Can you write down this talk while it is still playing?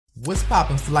What's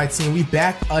poppin', Flight Team? We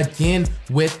back again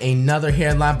with another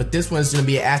hairline, but this one is gonna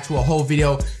be an actual whole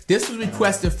video. This was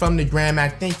requested from the gram. I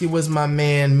think it was my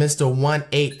man, Mr.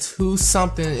 182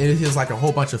 something. It is like a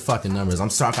whole bunch of fucking numbers. I'm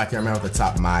sorry if I can't remember off the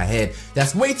top of my head.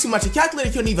 That's way too much. A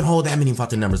calculator couldn't even hold that many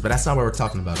fucking numbers, but that's not what we're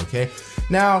talking about, okay?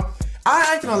 Now,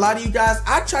 I ain't gonna lie to you guys.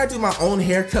 I tried to do my own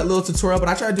haircut little tutorial, but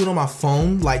I tried to do it on my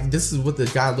phone. Like, this is what the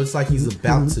guy looks like he's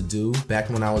about to do back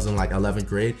when I was in like 11th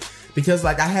grade. Because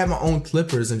like I had my own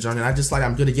clippers and junk, and I just like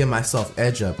I'm gonna give myself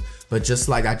edge up, but just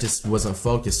like I just wasn't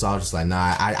focused, so I was just like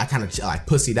nah. I kind of like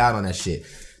pussied out on that shit.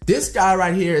 This guy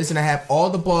right here is gonna have all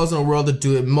the balls in the world to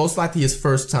do it. Most likely his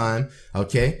first time.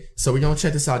 Okay, so we're gonna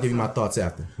check this out. I'll give you my thoughts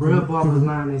after. Real barbers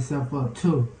line themselves up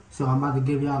too, so I'm about to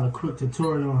give y'all a quick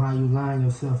tutorial on how you line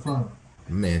yourself up.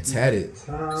 Man, tatted.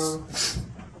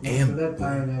 And that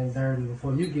thing ain't dirty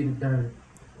before you get it dirty.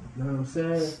 You know what I'm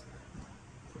saying?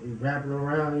 You wrap it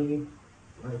around you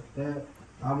like that.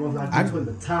 Almost like you put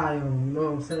the tie on, you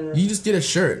know what I'm saying? You just get a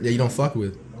shirt that you don't fuck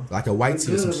with. Like a white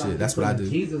tee or some shit. That's what I do.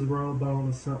 Jesus robe on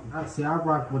or something. I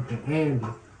rock with the Andes.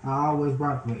 I always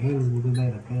rock with Andes because they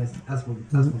the best. That's what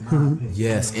my opinion.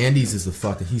 Yes, Andes is the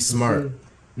fucking, he's smart.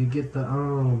 You get the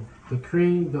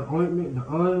cream, the ointment, the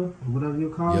oil, whatever you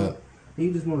call it.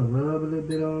 You just want to rub a little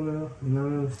bit on there, you know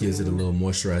what I'm saying? Gives it a little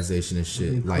moisturization and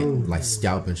shit, like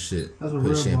scalp and shit. That's what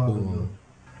real shampoo on.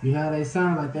 You know how they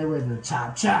sound like they ready to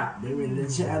chop chop. They ready to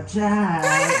chop chop.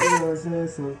 You know what I'm saying?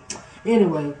 So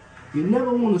anyway, you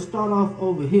never want to start off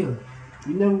over here.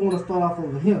 You never want to start off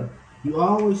over here. You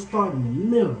always start in the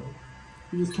middle.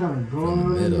 You just kind of go in the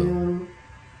middle.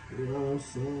 You know what I'm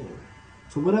saying?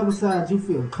 So whatever side you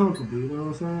feel comfortable, you know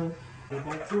what I'm saying? Get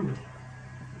back to it.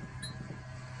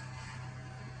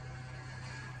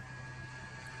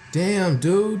 Damn,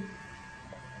 dude.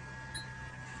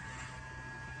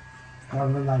 I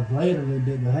look like Blade a little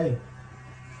bit, but hey,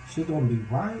 she gonna be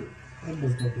right. That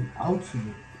bitch gonna be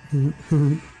ultimate.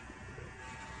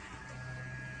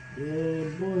 Yeah,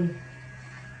 boy.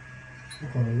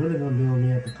 I'm really gonna be on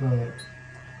me at the club.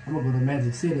 I'm gonna go to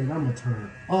Magic City and I'm gonna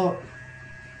turn up.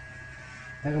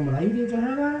 They're gonna be like, you did your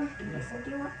hairline? I'm like, fuck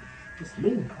you right. It's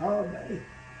me all day.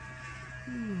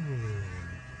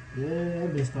 Yeah,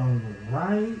 that bitch gonna look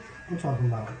right. I'm talking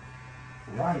about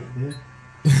right, man.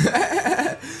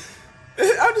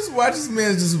 I just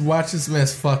watch this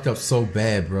man's fucked up so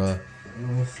bad, bro. You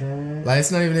know what I'm saying? Like,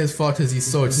 it's not even his fault because he's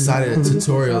so excited at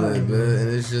tutorial, and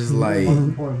it's just like,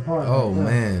 oh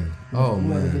man, oh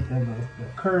man. Get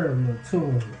that curve look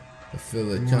to it. I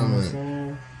feel it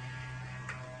coming.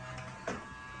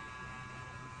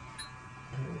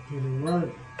 Get it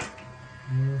right.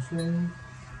 You know what I'm saying?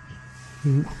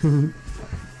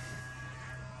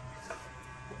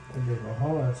 That bitch go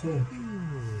hard too.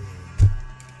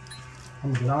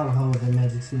 I'm gonna get all the hoes in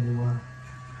Magic City one.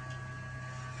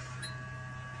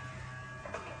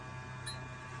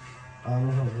 All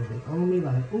the hoes be on me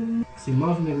like, ooh. See,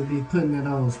 most niggas be putting that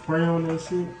old spray on that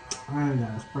shit. I ain't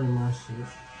gotta spray my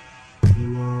shit. You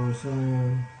know what I'm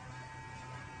saying?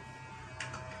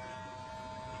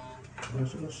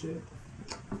 That's your shit.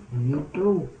 And you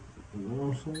through. You know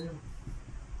what I'm saying?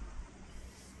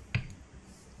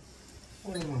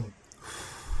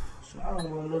 So I don't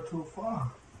want to look too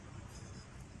far.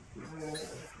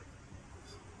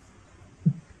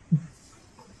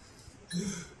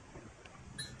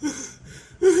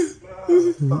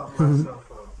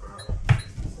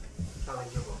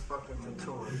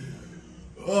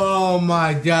 Oh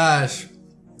my gosh.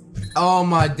 Oh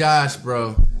my gosh,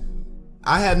 bro.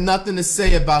 I have nothing to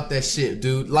say about that shit,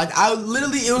 dude. Like,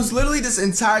 it was literally this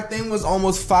entire thing was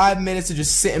almost 5 minutes of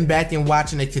just sitting back and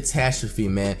watching a catastrophe,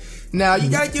 man. Now,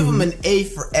 you gotta give him an A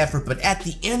for effort, but at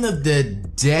the end of the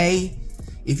day,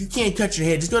 if you can't cut your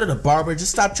hair, just go to the barber.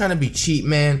 Just stop trying to be cheap,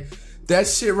 man. That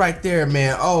shit right there,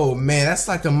 man. Oh, man, that's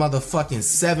like a motherfucking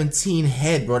 17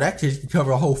 head, bro. That could cover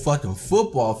a whole fucking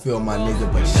football field, my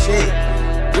nigga, but shit.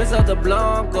 Grizzle the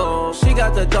Blanco, she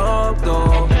got the dog,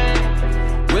 though.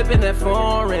 Whipping that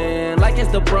foreign like it's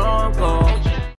the Bronco.